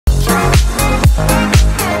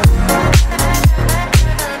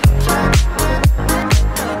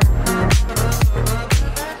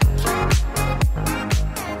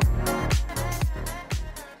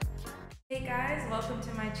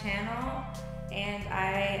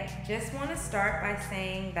I just want to start by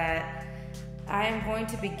saying that I am going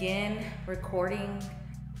to begin recording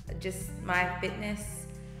just my fitness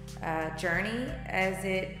journey as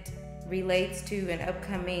it relates to an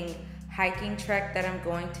upcoming hiking trek that I'm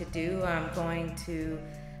going to do. I'm going to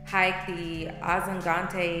hike the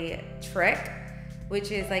Ausangate Trek,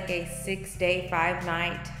 which is like a 6-day,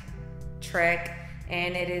 5-night trek,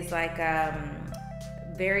 and it is like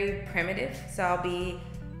very primitive. So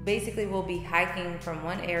we'll be hiking from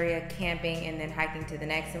one area, camping, and then hiking to the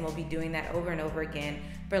next, and we'll be doing that over and over again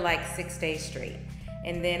for like 6 days straight.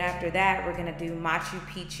 And then after that, we're gonna do Machu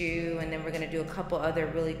Picchu, and then we're gonna do a couple other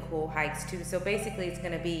really cool hikes too. So basically it's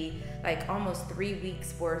gonna be like almost 3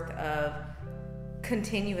 weeks worth of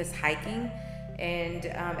continuous hiking and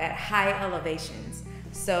at high elevations.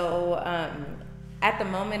 So at the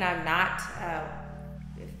moment I'm not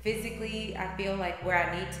physically, I feel like where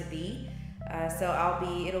I need to be. So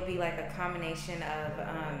it'll be like a combination of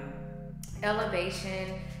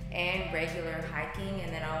elevation and regular hiking,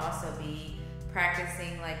 and then I'll also be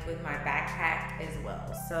practicing like with my backpack as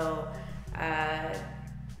well. So I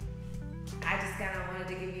just kind of wanted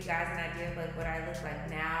to give you guys an idea of like what I look like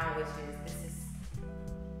now, which is this is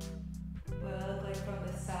what I look like from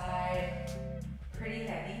the side, pretty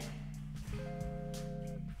heavy.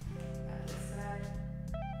 This side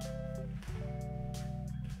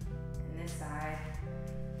and this side.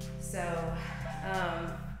 So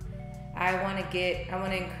I want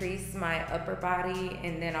to increase my upper body,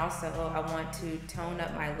 and then also I want to tone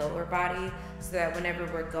up my lower body so that whenever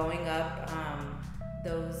we're going up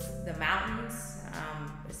the mountains,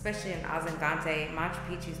 especially in Ausangate, Machu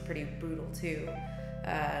Picchu is pretty brutal too.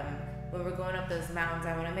 When we're going up those mountains,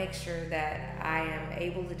 I want to make sure that I am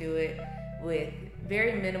able to do it with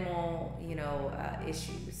very minimal,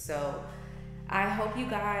 issues. So I hope you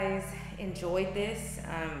guys enjoyed this.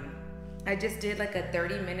 I just did like a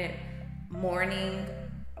 30-minute morning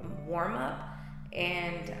warm-up,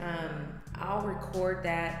 and I'll record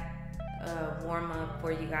that warm-up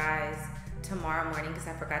for you guys tomorrow morning because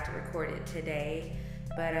I forgot to record it today.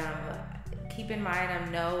 But keep in mind,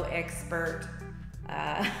 I'm no expert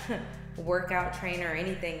workout trainer or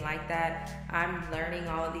anything like that. I'm learning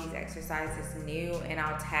all of these exercises new, and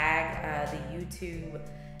I'll tag the YouTube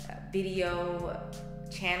video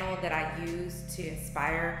channel that I use to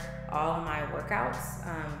inspire all of my workouts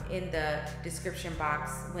in the description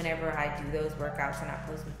box whenever I do those workouts and I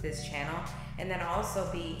post with this channel. And then I'll also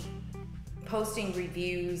be posting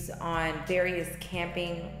reviews on various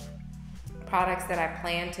camping products that I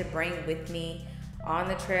plan to bring with me on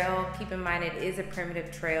the trail. Keep in mind, it is a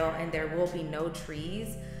primitive trail and there will be no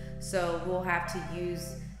trees, so we'll have to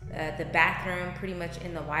use the bathroom pretty much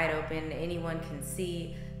in the wide open. Anyone can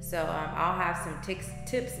see. So I'll have some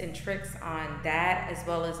tips and tricks on that, as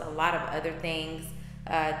well as a lot of other things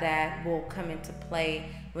that will come into play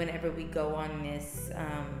whenever we go on this,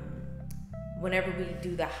 whenever we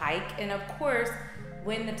do the hike. And of course,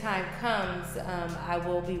 when the time comes, I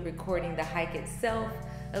will be recording the hike itself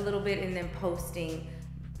a little bit and then posting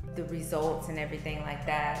the results and everything like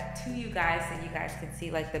that to you guys, so you guys can see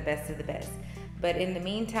like the best of the best. But in the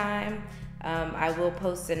meantime, I will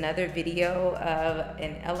post another video of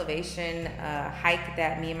an elevation hike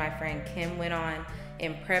that me and my friend Kim went on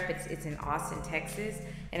in prep. It's in Austin, Texas,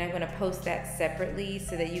 and I'm going to post that separately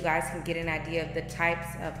so that you guys can get an idea of the types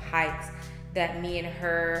of hikes that me and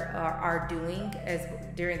her are doing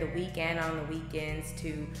during the weekend, on the weekends,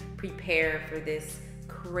 to prepare for this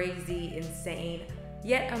crazy, insane,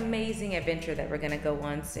 yet amazing adventure that we're going to go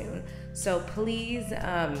on soon. So please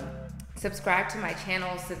subscribe to my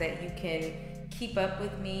channel so that you can keep up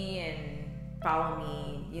with me and follow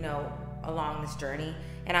me, along this journey.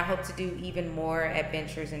 And I hope to do even more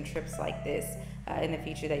adventures and trips like this in the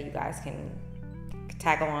future that you guys can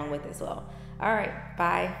tag along with as well. All right,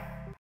 bye.